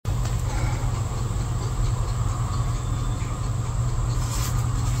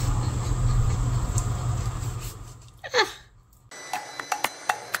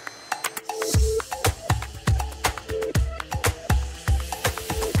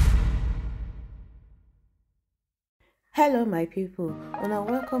Hello my people, una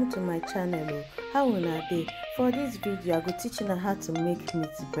welcome to my channel. How una dey? For this video I go teach una how to make meat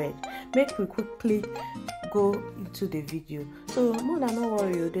bread. Make we quickly go into the video. So more than no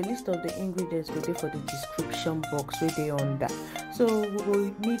worry, the list of the ingredients go dey for the description box wey dey under. So we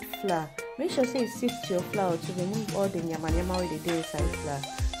go need flour. Make sure say you sift your flour to remove all the nyama wey dey inside flour.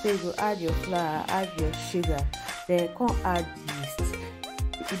 So you go add your flour, add your sugar, then come add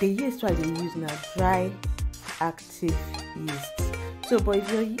yeast. The yeast wey I dey use na dry active yeast. So but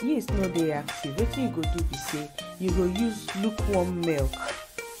if your yeast no dey active, wetin you go do be say you go use lukewarm milk,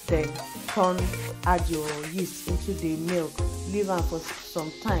 then come add your yeast into the milk, leave am for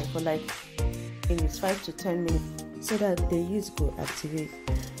some time, for like 5 to 10 minutes, so that the yeast go activate.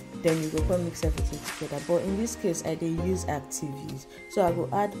 Then you go come mix everything together. But in this case I dey use active yeast, so I go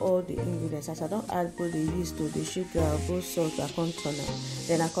add all the ingredients. As I don add both the yeast to the sugar, both salt, I come turn am.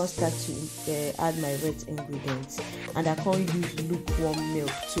 Then I come start to add my wet ingredients, and I come use lukewarm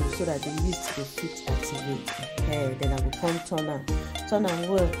milk too, so that the yeast go fit activate. Then I go come turn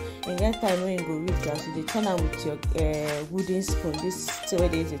am well. And get time when you go reach as you dey turn am with your wooden spoon, this way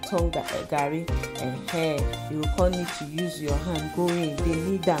there is a tongue garri, and you will come need to use your hand go in. They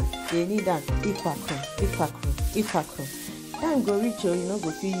need am ikpakru. Time go reach you no go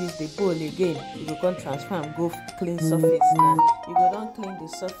fit use the bowl again. You go come transfer am go clean surface. Now you go don clean the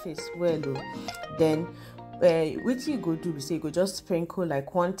surface well. Then wetin you go do be say you go just sprinkle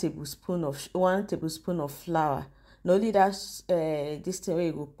like 1 tablespoon of flour. No only that this thing wey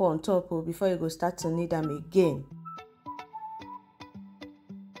you go pour on top before you go start to knead am again.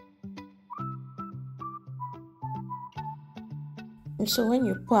 So when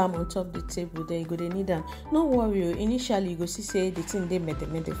you pour am on top the table, then you go dey knead am. No worry, initially you go see say the thing dey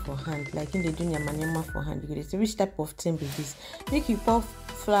mede for hand, like in dey do nyama for hand. You go dey say which type of thing be this? Make you pour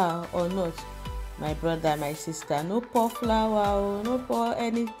flour or not, my brother, my sister, no pour flour, no pour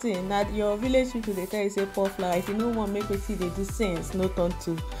anything. Na your village people dey tell you say pour flour. If you no want make wetin dey do sense no turn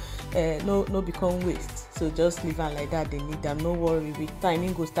to no become waste, so just leave am like that. They knead am. No worry, with time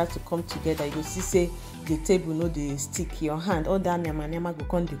it go start to come together. You go see say the table no dey stick your hand. All that nyama go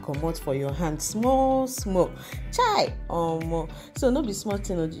come dey comot for your hand small chai so no be small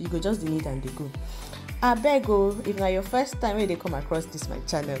thing. You go just dey knead and dey go. Abeg if na your first time wey dey come across this my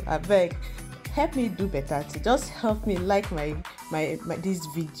channel, abeg help me do better thing. Just help me like my this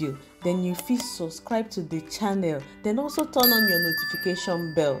video, then you fit subscribe to the channel, then also turn on your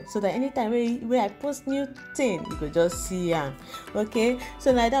notification bell, so that anytime wey I post new thing you go just see am. Okay,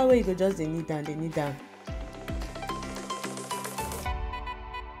 so na that way you go just dey knead am.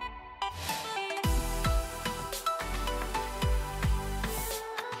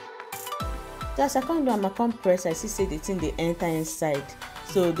 As I come do am, I come press, I see say the thing dey enter inside,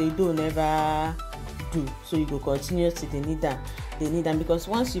 so the dough never do. So you go continue to knead am, because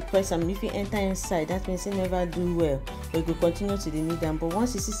once you press am, if you enter inside, that means it never do well. But you go continue to knead am. But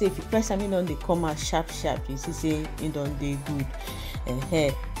once you see say if you press am, it don dey come out sharp, you see say it don dey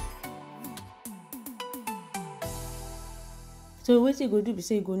good. So wetin you go do be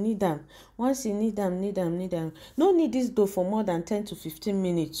say you go knead am. Once you knead am, no knead this dough for more than 10 to 15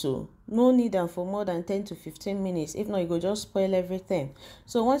 minutes. So no knead am for more than 10 to 15 minutes. If not, you go just spoil everything.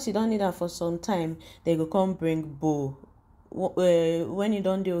 So once you don knead am for some time, then you go come bring bowl. When you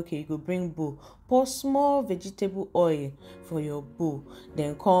don dey okay, you go bring bowl. Pour small vegetable oil for your bowl.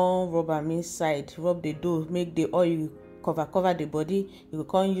 Then come rub am inside. Rub the dough, make the oil cover the body. You go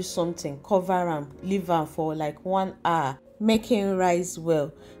come use something cover am, leave am for like 1 hour. Make it rise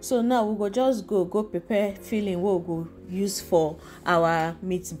well. So now we go just go prepare filling wey we go use for our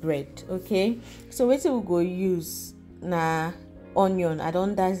meat bread. Okay, so wetin we go use na onion. I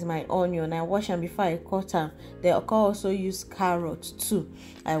don dice my onion. I wash am before I cut am. Then I can also use carrot too.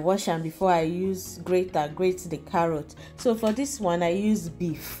 I wash am before I use grater grate the carrot. So for this one I use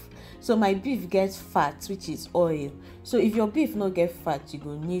beef. So my beef gets fat, which is oil. So if your beef no get fat, you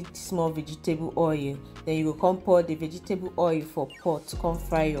go need small vegetable oil. Then you go come pour the vegetable oil for pot to come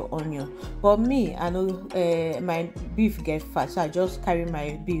fry your onion. But me, I know my beef get fat, so I just carry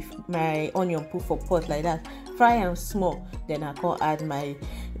my onion put for pot like that, fry am small. Then I come add my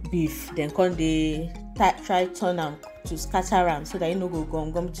beef. Then come dey try turn am to scatter am, so that it no go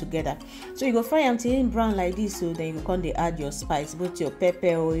gum together. So you go fry am till it brown like this. So then you go come dey add your spice, both your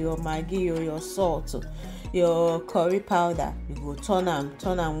pepper or your maggi or your salt, your curry powder. You go turn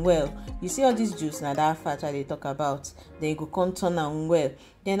am well. you see all this juice na that fat I dey talk about. Then you go come turn am well.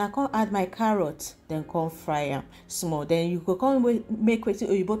 Then I come add my carrot, then come fry am small. Then you go come make wetin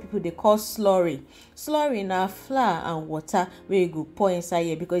oyibo people dey call slurry. Slurry na flour and water wey you go pour inside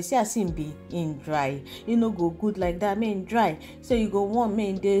here, because you see as im be im dry. E no go good like that, make im dry. So you go want make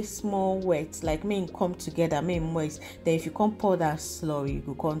im dey small wet, like make im come together, make im moist. Then if you come pour that slurry, you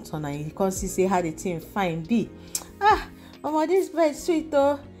go come turn am. You come see say how the thing fine be. Omo, this bread sweet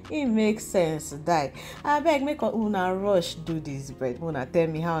oh. It makes sense, die. Abeg make una rush do this bread. Una tell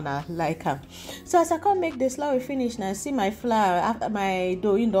me how una like am. So as I come make the slurry finish, now see my flour after my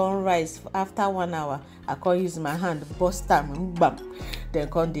dough in don rise after 1 hour. I come use my hand burst am, bam. Then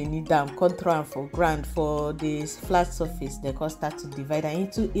come dey knead am, come throw am for ground for the flat surface. Then come start to divide am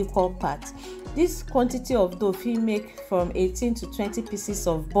into equal parts. This quantity of dough fit make from 18 to 20 pieces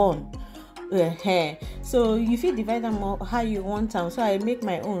of bun. So you fit divide them how you want them. So I make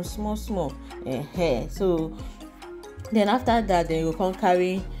my own small. So then after that, then you come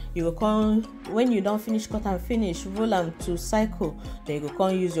carry, you go come, when you don't finish cut and finish, roll them to cycle. Then you go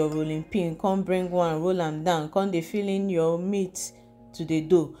come use your rolling pin, come bring one, roll them down, come dey fill in your meat to the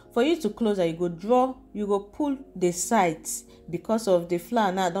dough. For you to close it, you go pull the sides, because of the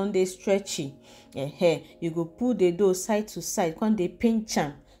flour now don dey stretchy. You go pull the dough side to side, come dey pinch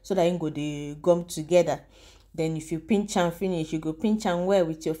am, so that it go dey gum together. Then if you pinch and finish, you go pinch and well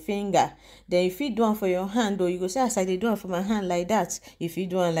with your finger. Then if you do am for your hand, or you go say as I dey do am for my hand like that, if you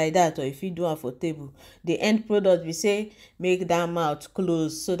do am like that, or if you do am for table, the end product we say make that mouth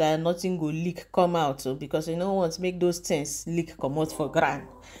close so that nothing go leak come out, because you no want make those things leak come out for ground.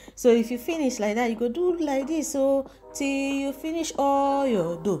 So if you finish like that, you go do like this, so till you finish all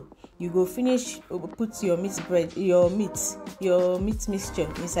your dough. You go finish, put your meat mixture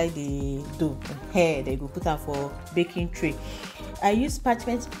inside the dough. Then you go put am for baking tray. I use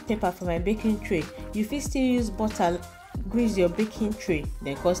parchment paper for my baking tray. You fit still use butter, grease your baking tray,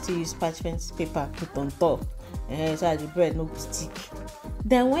 then come still use parchment paper put on top. So that the bread no go stick.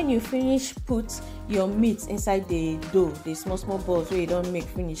 Then when you finish put your meat inside the dough, the small balls where you don't make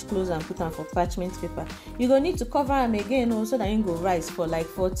finish, close and put them for parchment paper. You go need to cover them again so that it go rise for like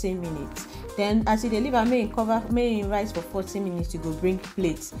 40 minutes. Then as you leave am make it rise for 40 minutes, you go bring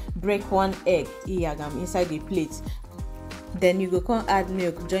plates, break one egg inside the plate. Then you go come add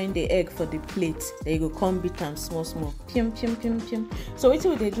milk, join the egg for the plate. Then you go come beat them small. Pim. So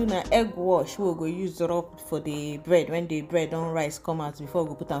wetin we dey do na egg wash we go use rub for the bread when the bread don rise come out before we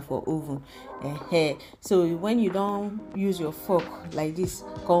go put them for oven. So when you don use your fork like this,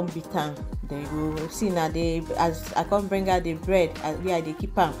 come beat them. Then you go see now as I come bring out the bread, where I dey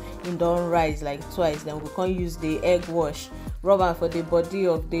keep am, it don rise like twice. Then we go come use the egg wash, rub am for the body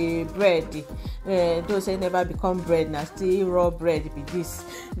of the bread. Those say never become bread, na still raw bread be this.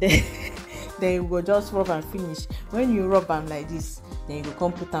 Then you go just rub and finish. When you rub them like this, then you go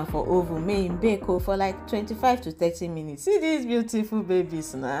come put them for oven, make it bake for like 25 to 30 minutes. See these beautiful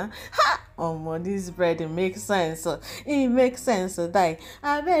babies now. Omo, this bread makes sense. It makes sense. Die.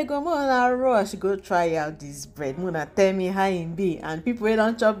 Abeg go mona rush go try out this bread. Mona tell me how it be. And people wey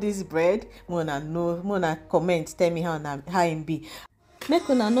don chop this bread, mona comment tell me how it be. Make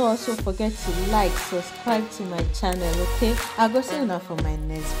una no also forget to like, subscribe to my channel, okay? I go see una for my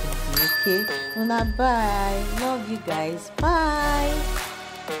next video, okay? Una bye. Love you guys. Bye.